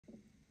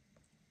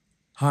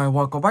Hi,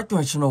 welcome back to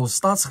my channel.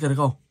 Start again,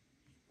 go.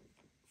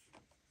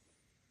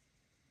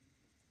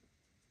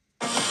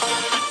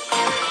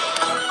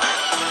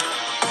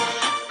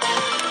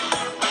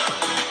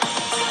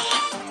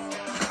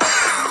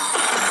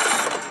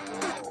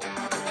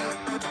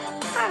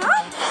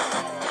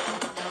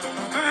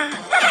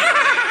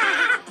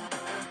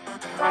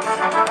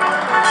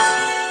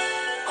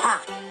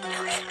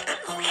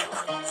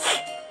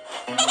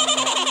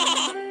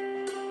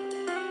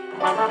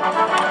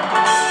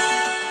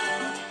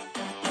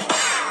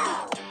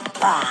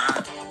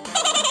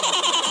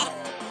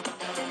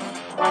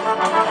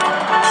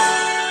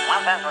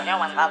 One pencil here,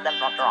 1,000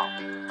 for draw.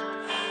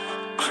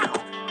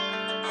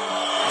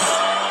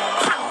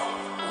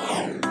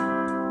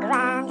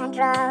 Ground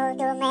control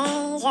to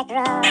major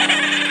draw.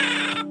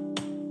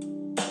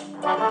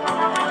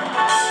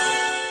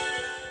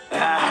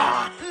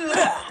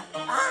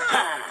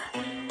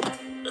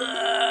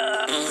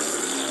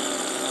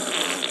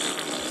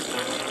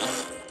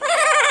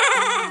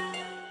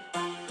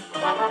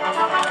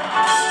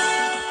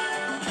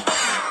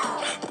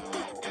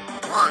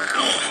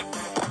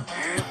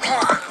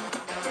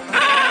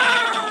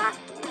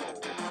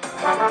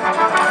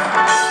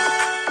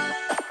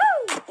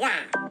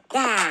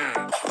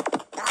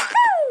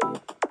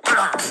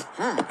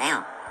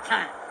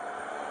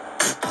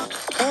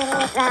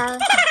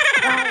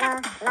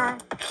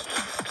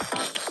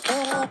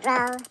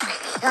 Rồi,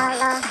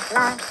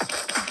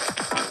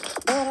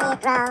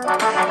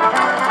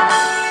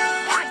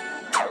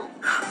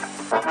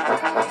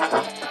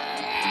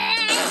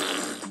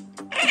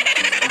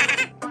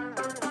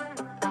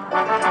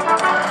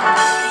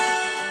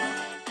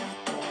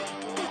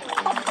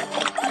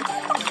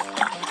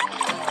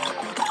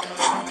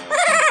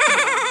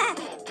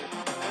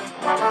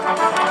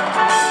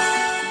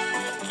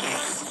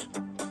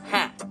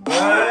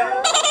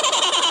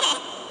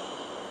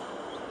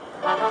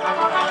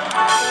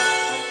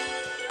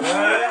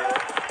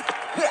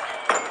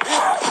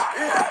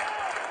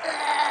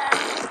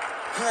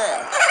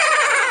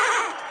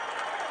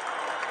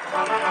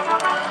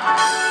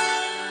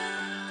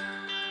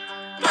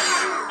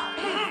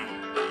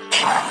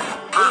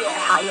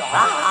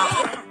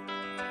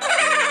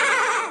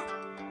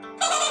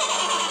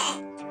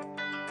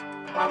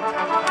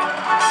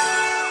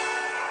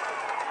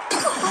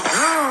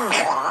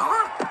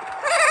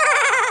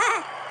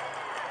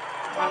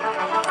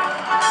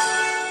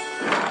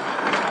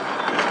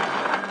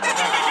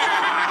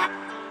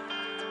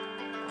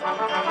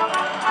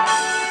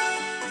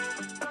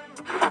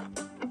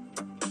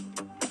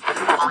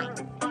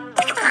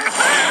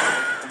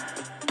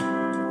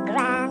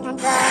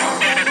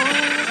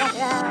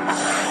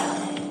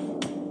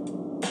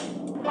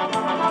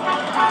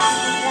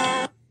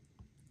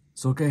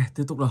 ok,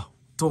 tiếp tục nào.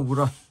 Thông của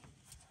rồi.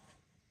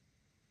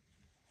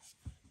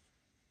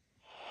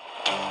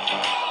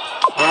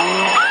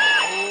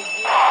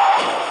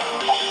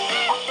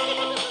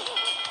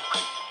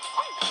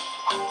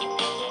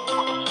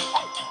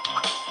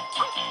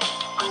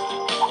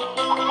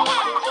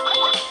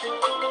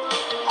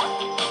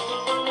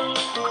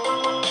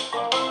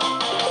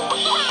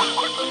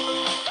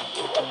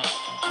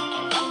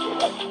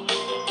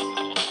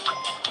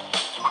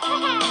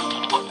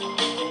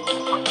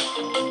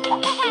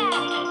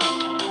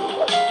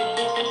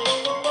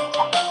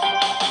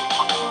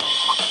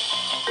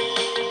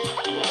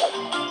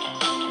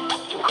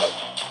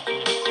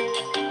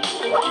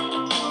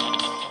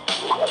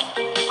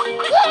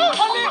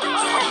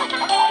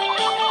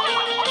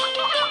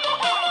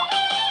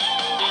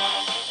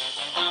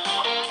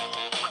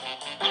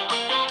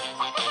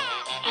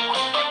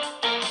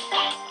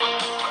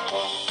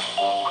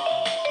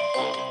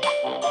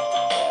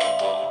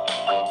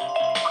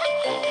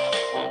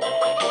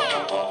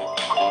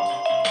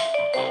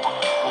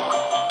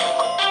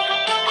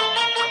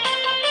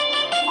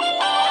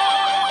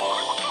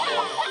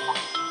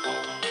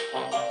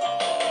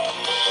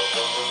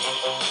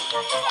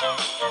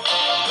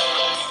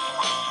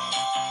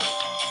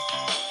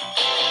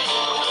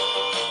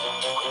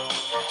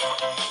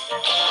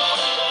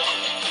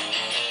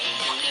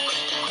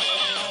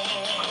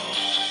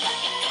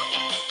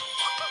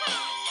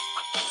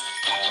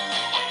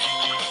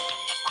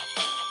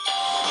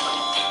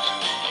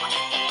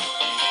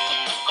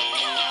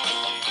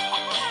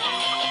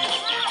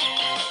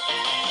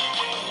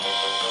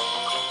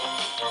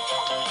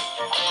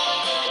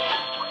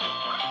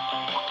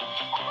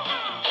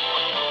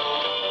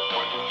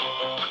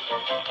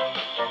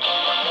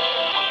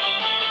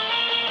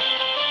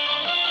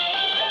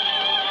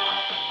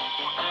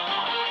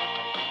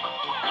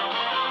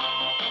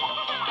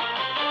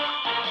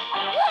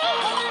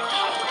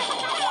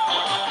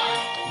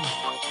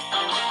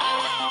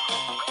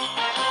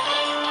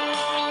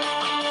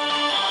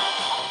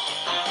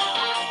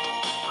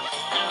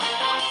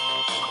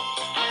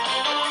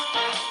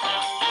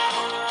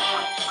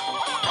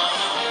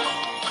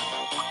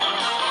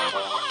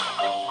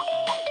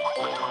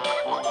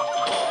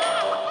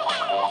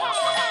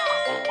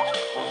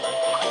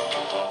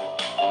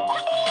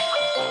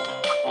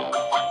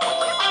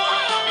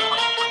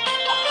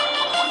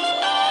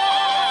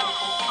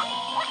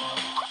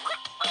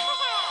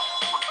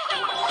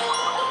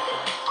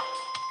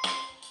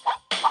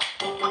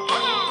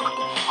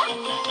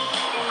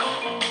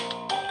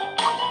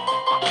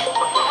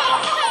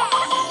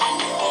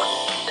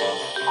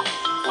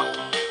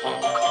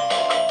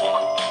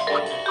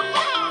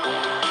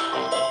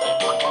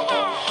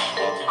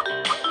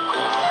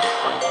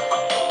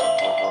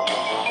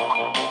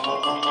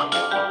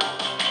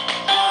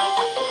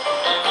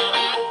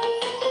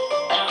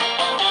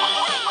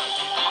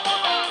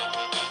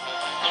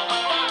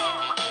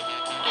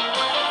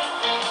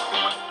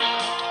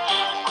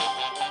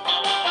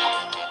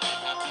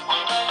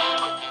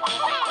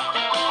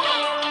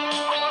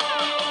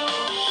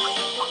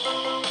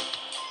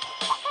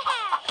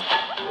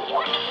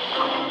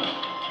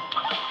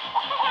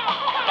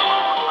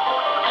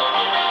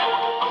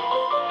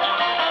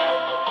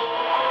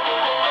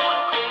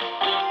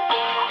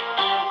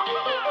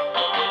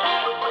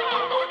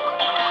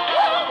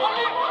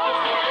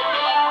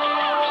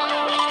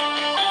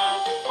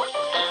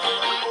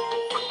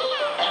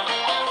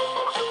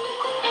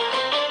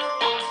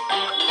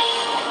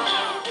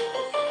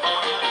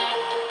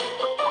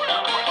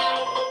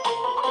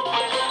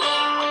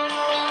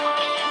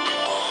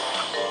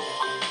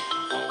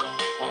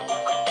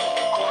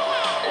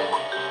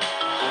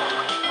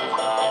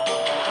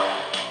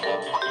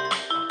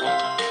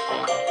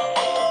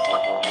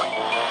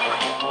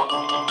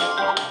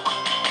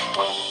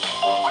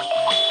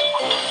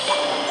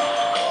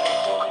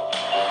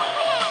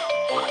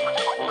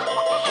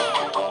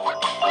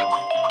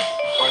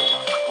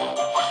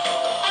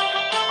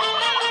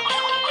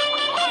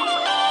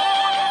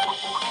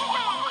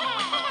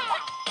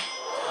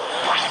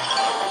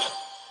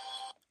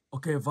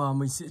 và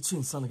mình sẽ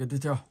chuyển sang cái tiếp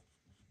theo.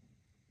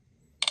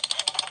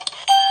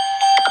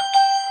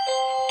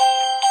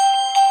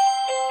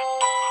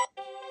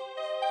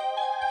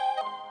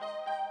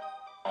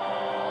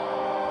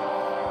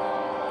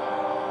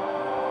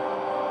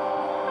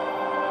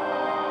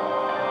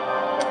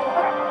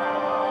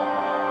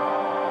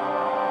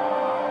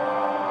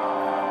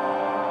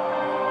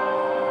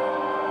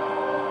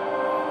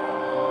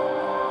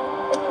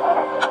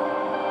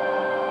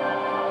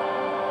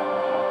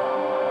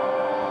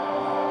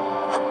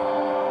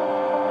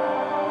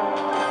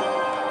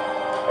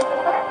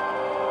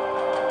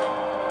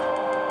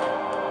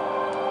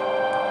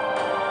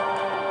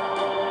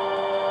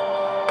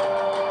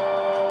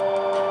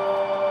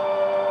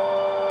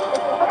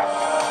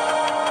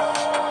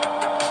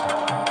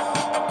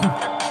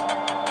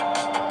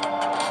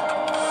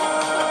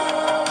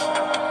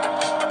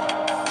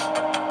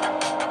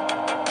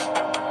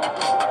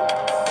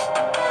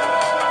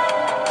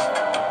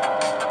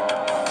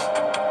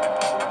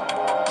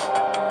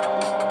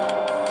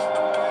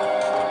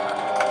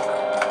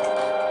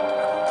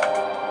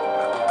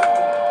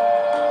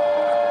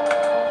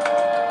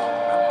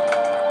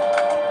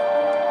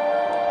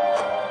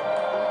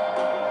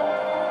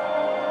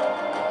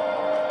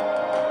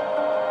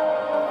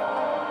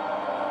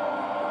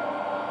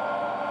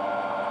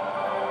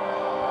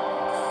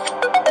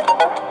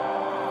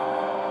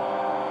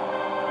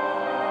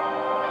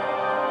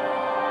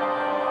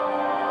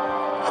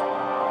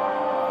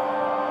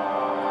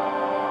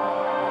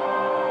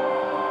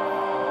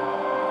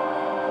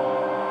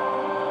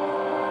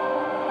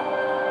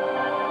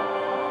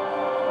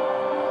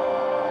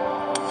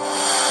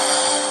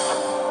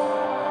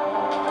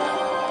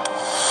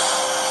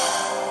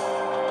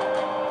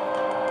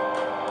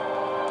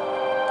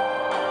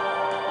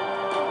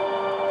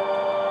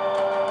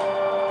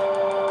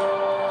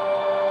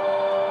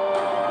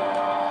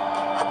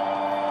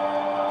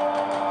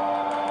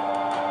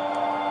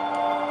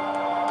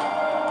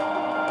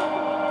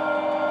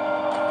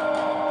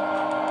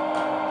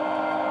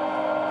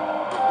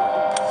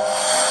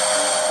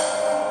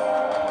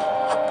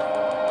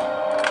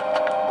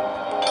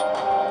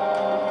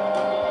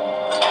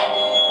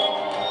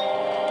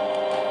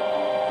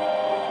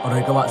 Ở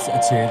đây các bạn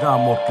sẽ chế ra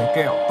một cái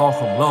kẹo to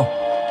khổng lồ.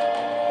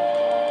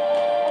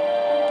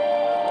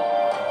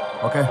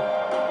 Ok.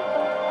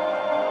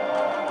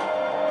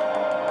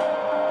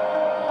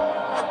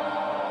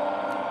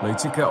 Lấy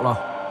chiếc kẹo nào.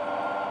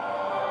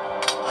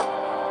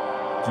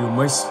 You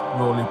mix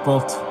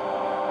lollipop.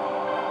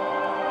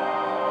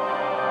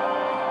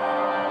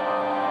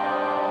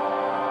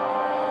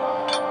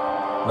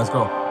 Let's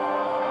go.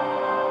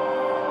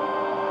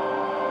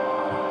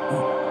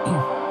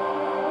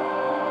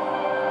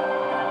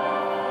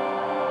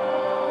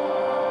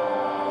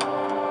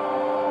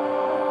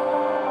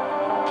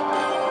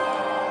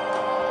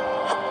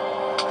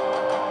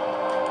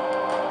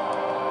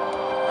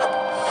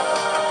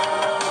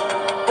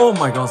 Oh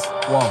my god,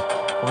 wow,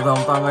 có ra ông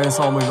ta ngay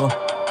sau mình luôn.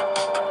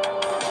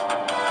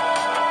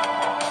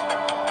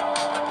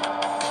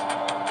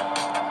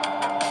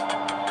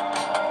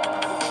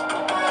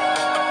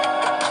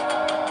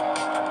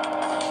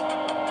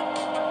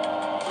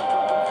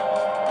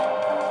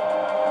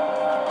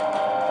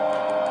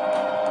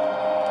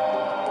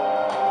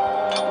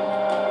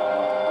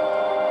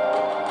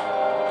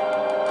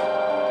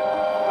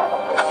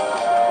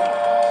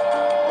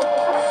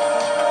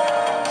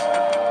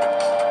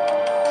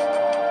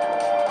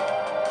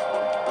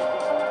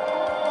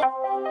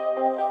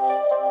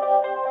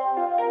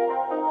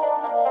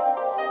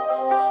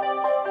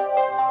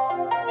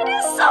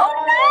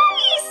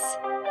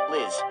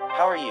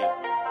 How are you?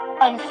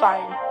 I'm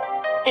fine.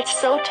 It's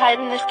so tight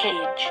in this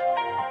cage.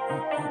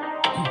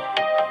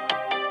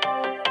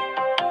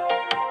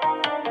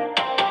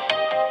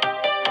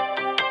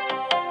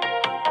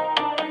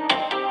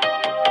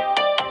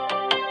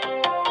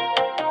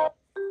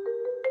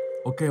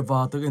 Ok,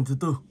 và tới game thứ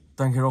tư,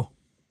 Tank Hero.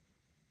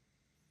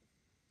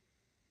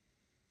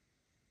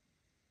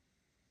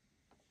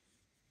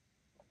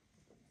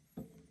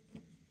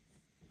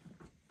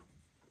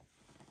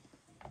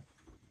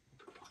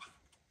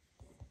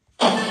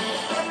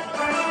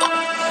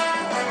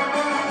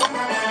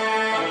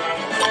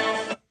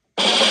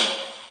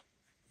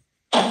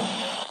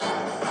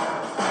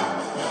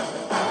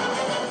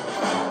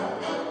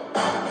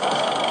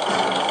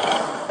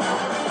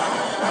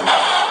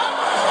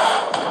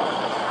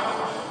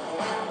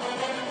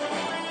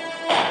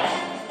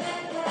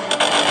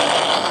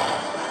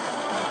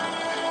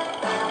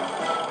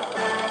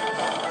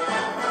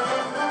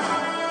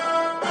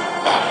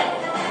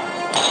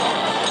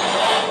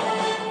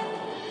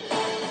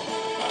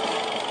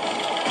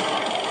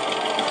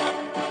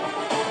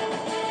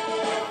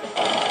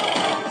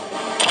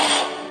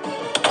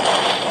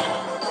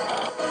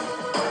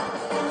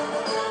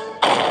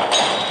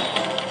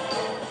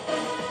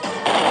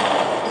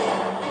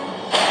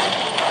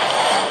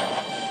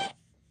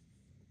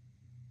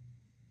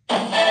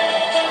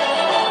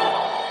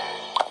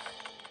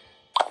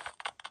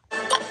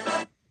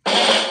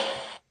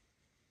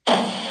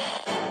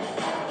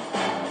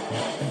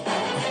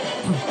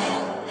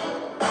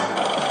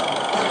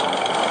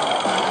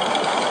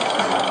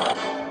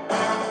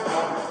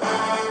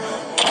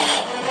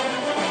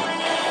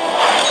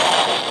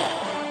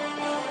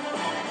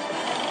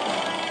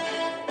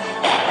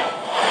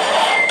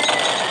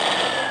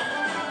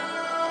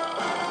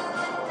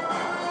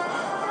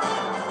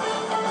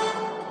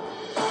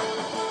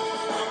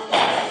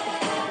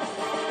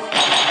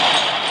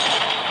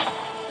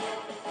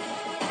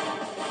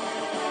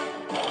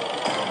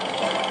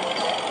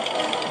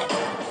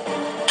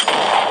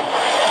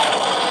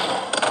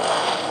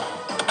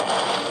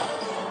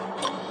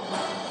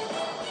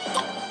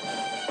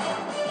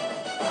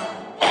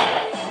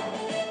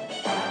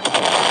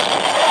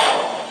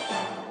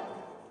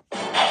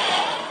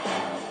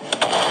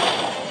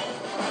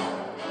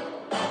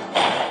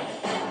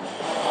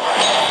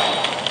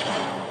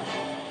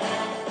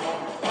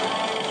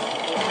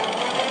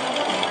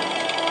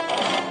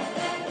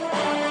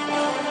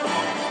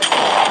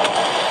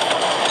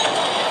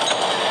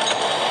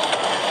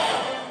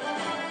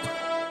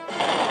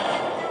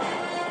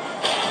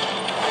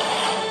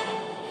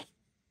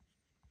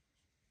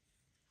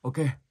 Ok,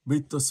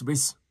 Mr.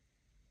 Smith.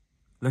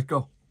 Let's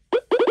go.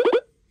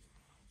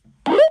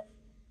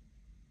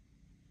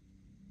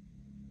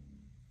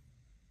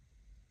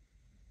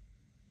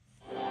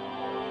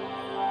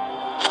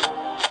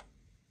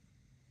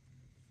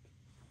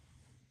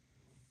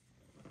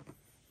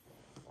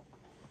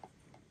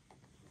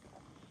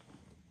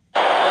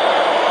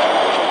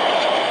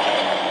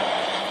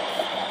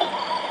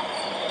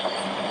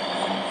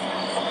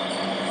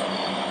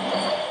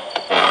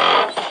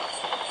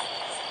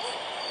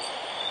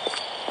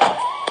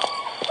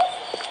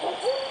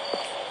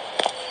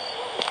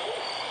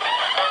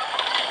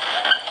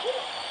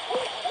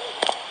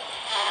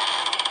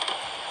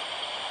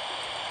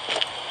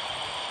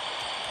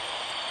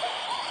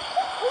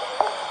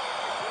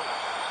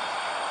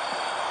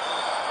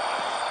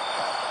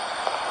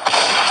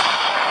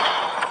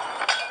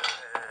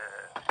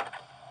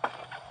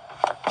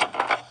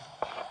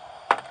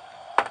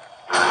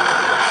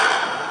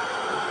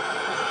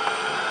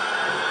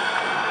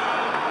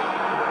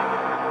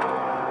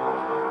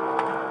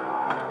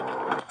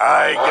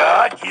 I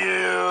got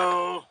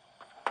you.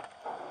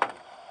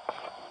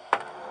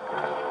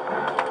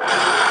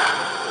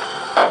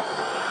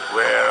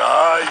 Where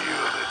are you,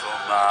 little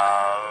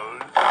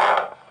mouse?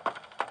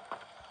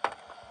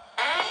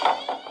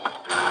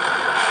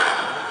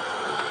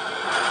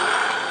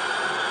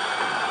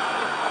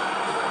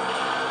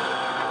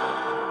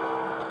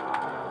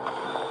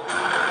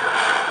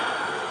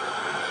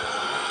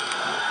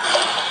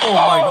 Oh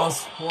my god,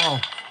 wow.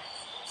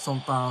 Song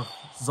ta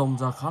rồng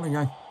ra khá là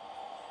nhanh.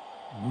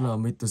 Đúng là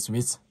Mr.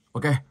 Smith.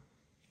 Ok.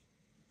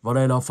 Và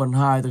đây là phần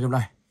 2 từ game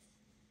này.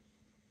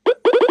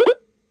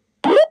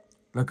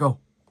 Let's go.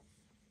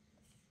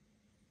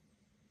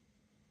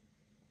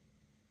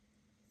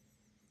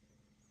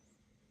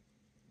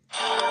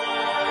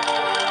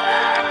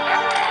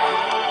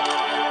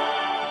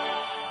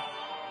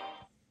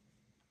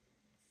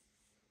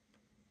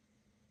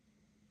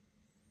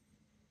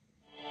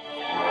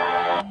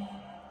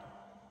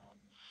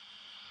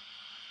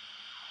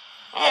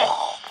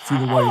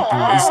 Find a way to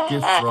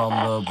escape from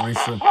the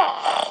prison.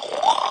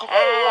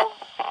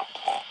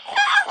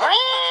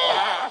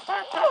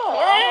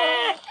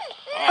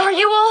 Are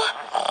you all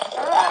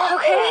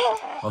okay?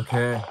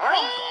 Okay.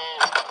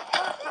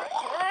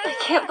 I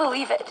can't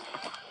believe it.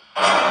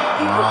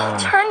 You all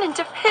turned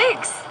into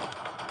pigs.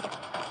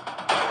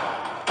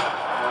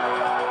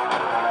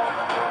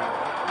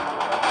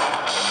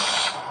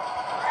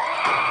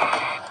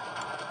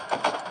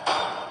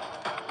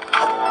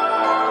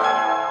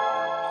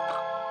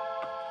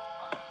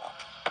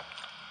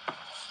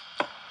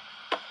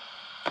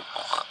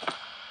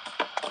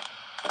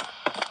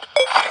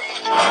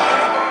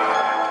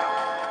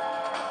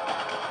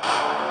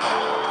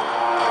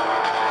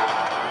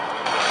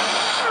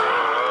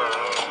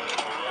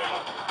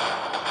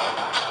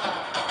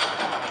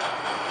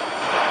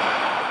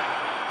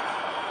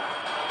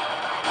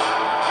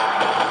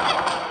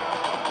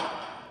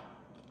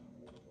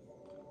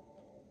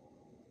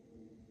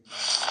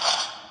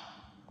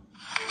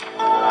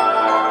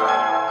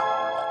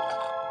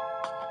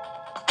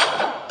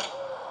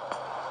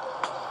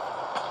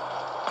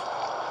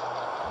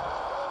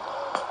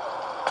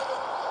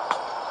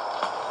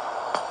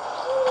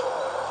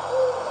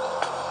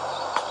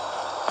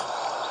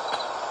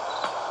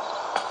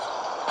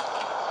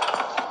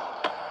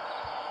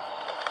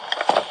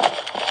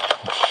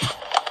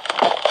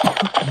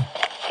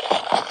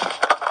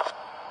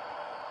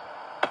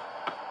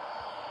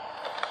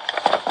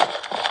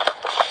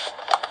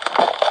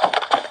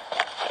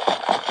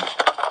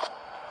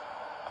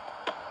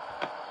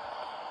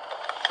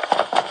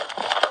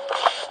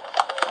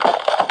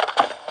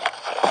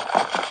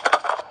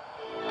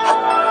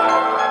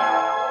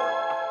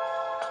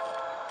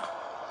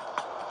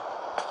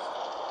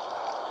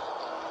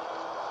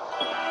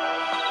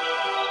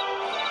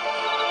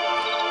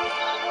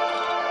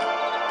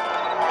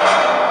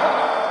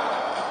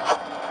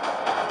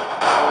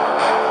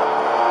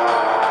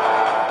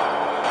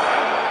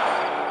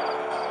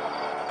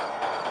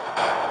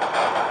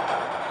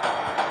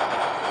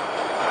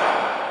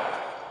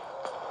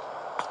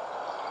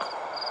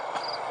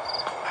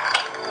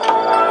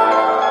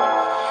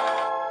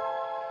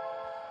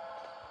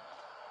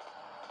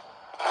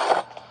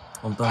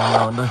 Ông ta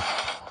nào ở đây?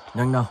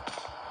 Nhanh nào.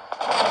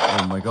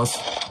 Oh my god.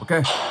 Ok.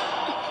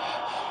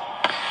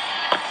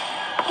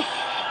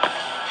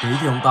 Tí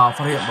thì ông ta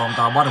phát hiện và ông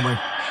ta bắt được mình.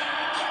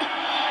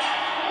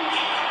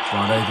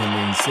 Và đây thì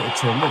mình sẽ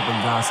trốn một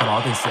mình ra, sau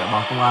đó thì sẽ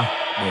báo công an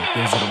để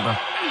tiêu diệt ông ta.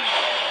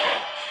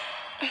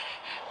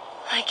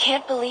 I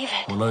can't believe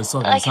it. Một lời sở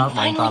cảnh sát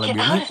mà ông ta lại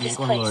biến hết những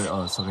con người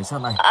ở sở cảnh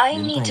sát này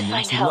biến thành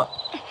những chú lợn.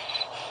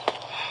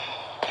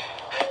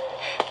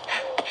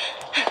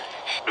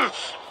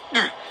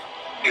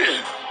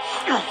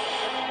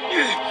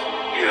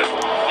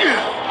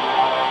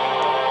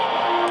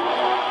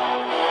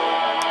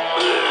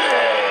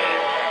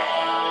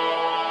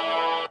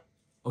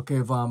 Ok,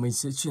 và mình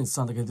sẽ chuyển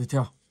sang game tiếp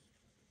theo.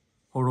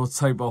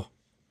 Horror Table.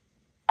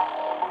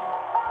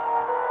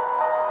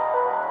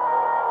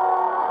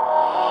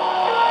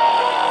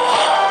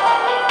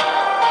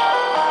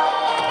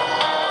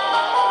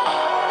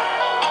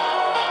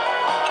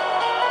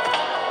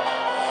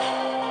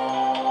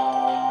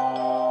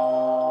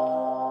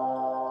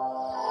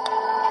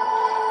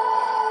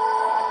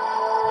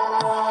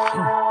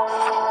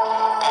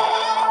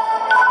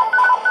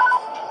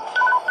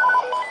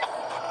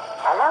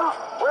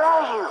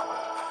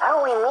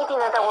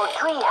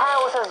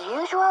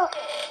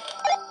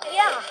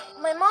 Yeah,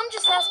 my mom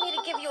just asked me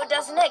to give you a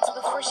dozen eggs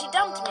before she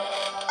dumped me.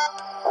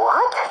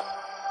 What?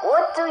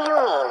 What do you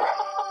mean?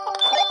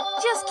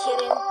 Just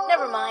kidding.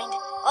 Never mind.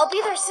 I'll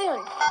be there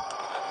soon.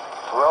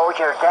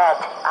 Roger that.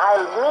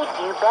 I'll meet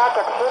you back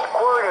at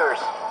headquarters.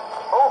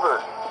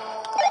 Over.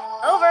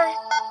 Over.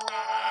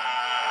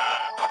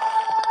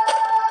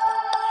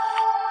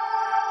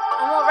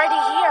 I'm already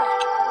here.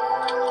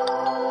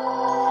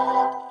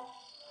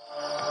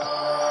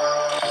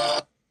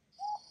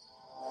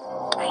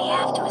 I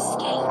have to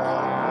escape.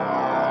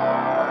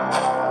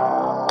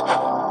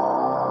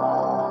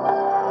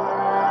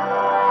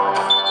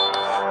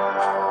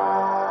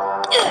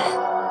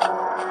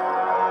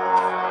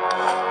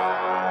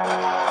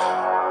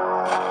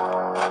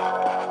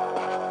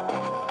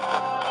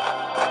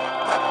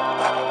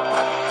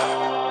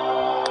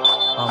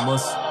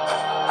 Vamos.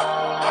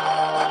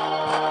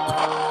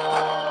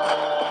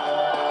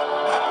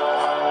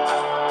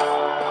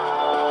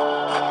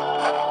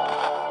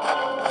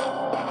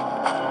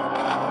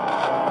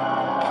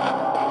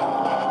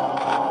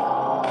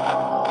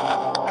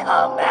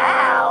 Come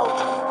out!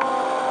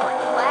 Your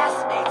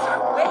classmates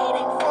are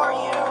waiting for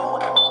you!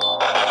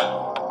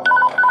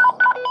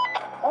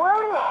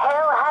 Where the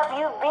hell have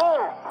you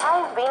been?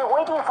 I've been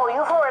waiting for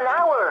you for an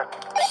hour.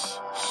 Shh,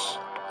 shh.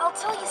 I'll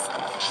tell you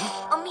something.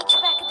 I'll meet you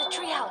back at the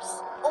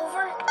treehouse.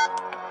 Over.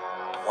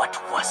 What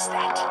was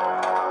that?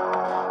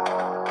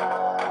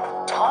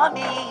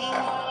 Tommy,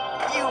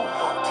 you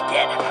won't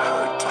get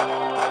hurt.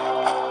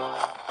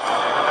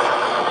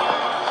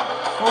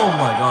 Oh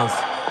my gosh.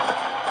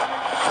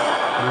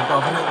 Chúng ta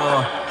phát hiện ra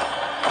rồi.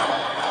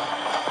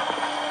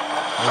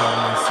 Bây giờ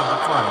mình sẽ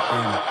phải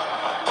tìm.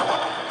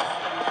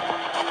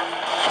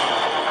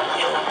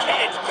 You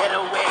can't get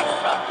away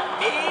from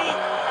me.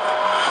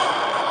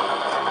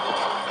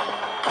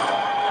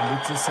 Không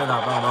biết chiếc xe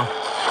đạp nào đâu.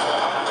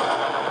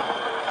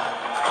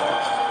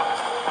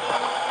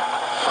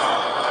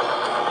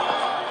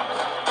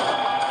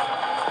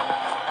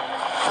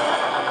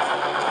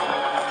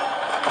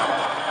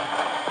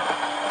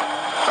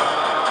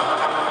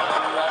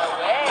 Run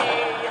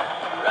away!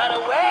 Run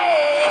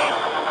away!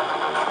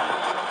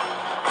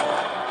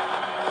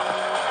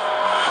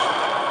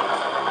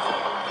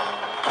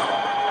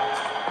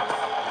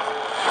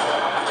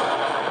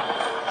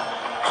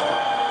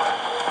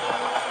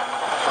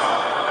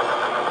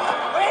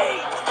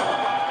 Wait!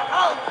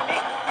 I'll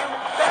make you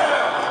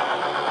better!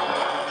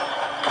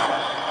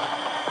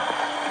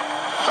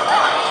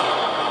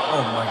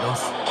 Oh my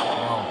gosh.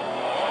 Wow.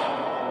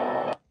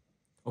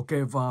 Ok,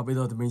 và bây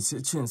giờ thì mình sẽ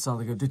chuyển sang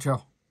game tiếp theo.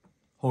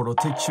 Horo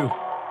Take Two.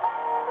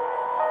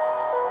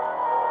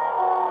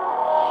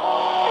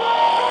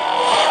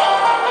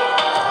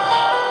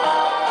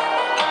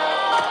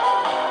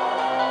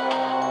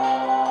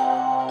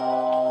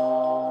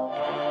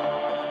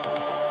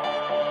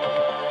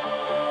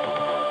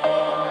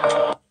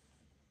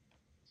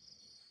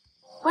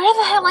 Where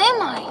the hell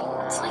am I?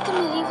 It's like a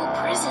medieval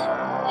prison.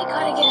 I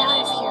gotta get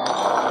out of here.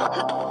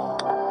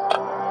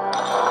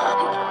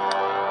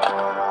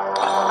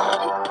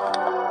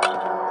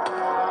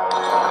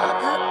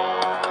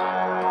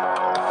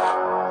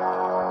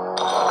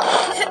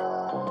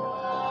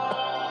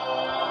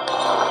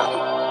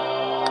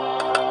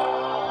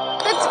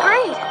 That's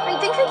great. I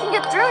think I can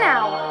get through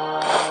now.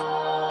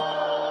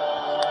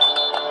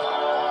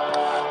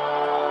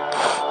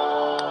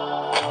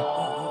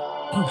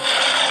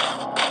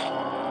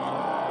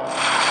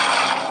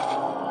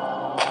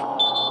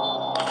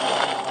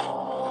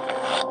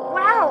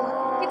 Wow,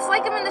 it's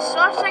like I'm in the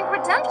Shawshank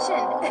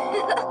Redemption.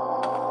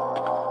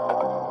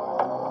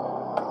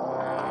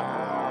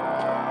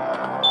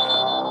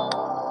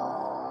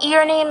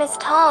 Your name is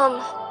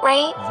Tom,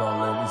 right? Your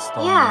name is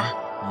Tom. Yeah.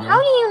 You? How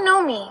do you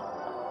know me?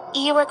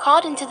 You were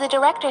called into the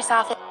director's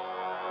office.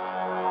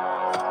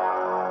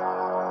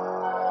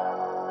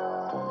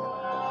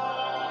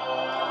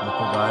 Một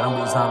cô gái đang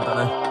bị giam tại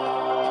đây.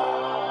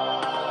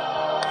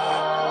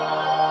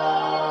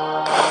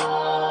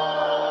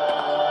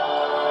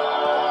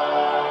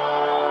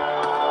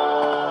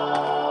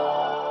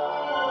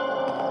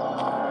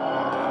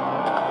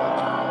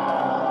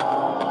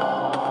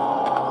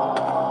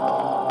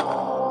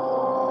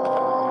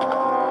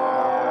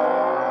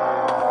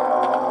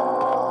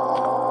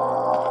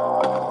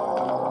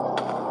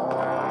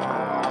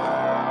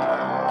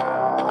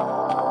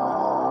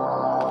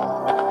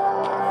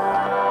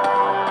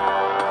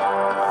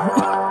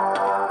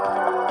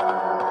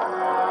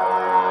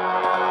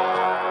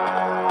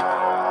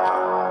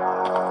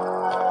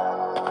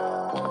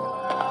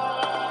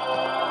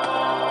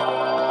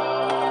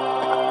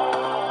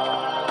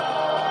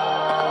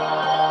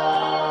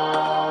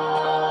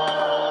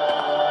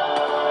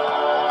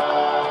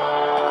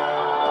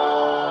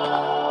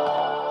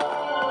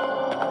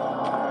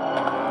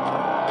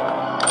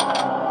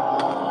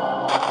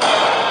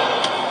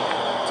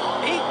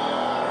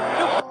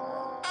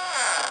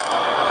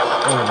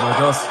 Oh my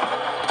gosh.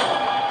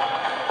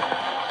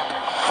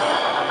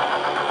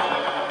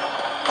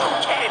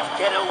 Can't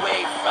get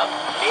away from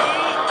me!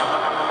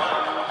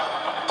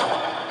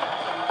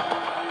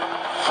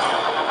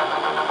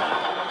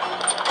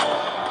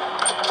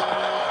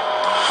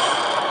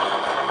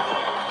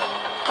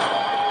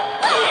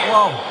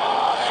 Wow.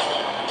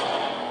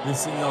 Hy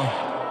sinh rồi.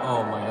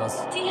 Oh my god.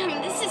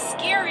 Damn, this is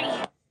scary.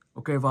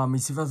 Ok, và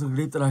mình xin phép dừng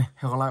clip tại đây.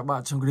 Hẹn gặp lại các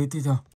bạn trong clip tiếp theo.